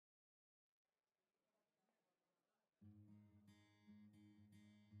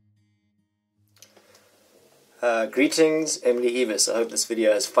Greetings, Emily Eavis. I hope this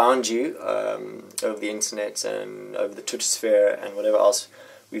video has found you over the internet and over the Twitter sphere and whatever else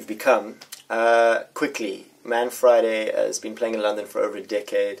we've become. Quickly, Man Friday has been playing in London for over a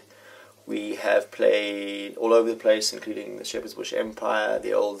decade. We have played all over the place, including the Shepherd's Bush Empire,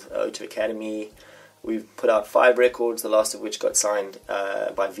 the old O2 Academy. We've put out 5 records, the last of which got signed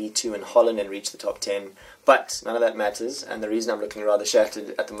by V2 in Holland and reached the top 10. But none of that matters, and the reason I'm looking rather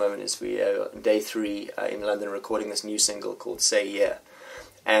shattered at the moment is we are day 3 in London recording this new single called Say Yeah.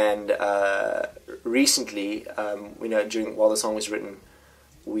 And recently, while the song was written,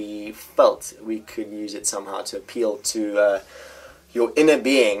 we felt we could use it somehow to appeal to your inner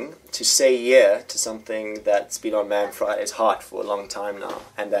being, to say yeah to something that's been on Man Friday's heart for a long time now,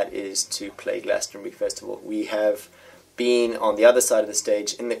 and that is to play Glastonbury Festival. We have been on the other side of the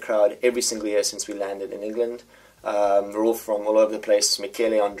stage in the crowd every single year since we landed in England. We're all from all over the place.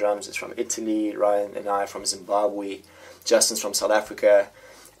 Michele on drums is from Italy, Ryan and I are from Zimbabwe, Justin's from South Africa.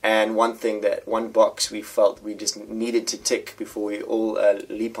 And one box we felt we just needed to tick before we all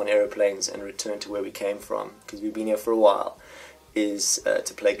leap on aeroplanes and return to where we came from, because we've been here for a while, is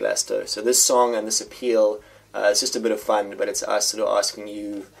to play Glasto. So this song and this appeal, it's just a bit of fun, but it's us sort of asking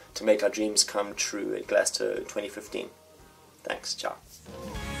you to make our dreams come true at Glasto 2015. Thanks, ciao.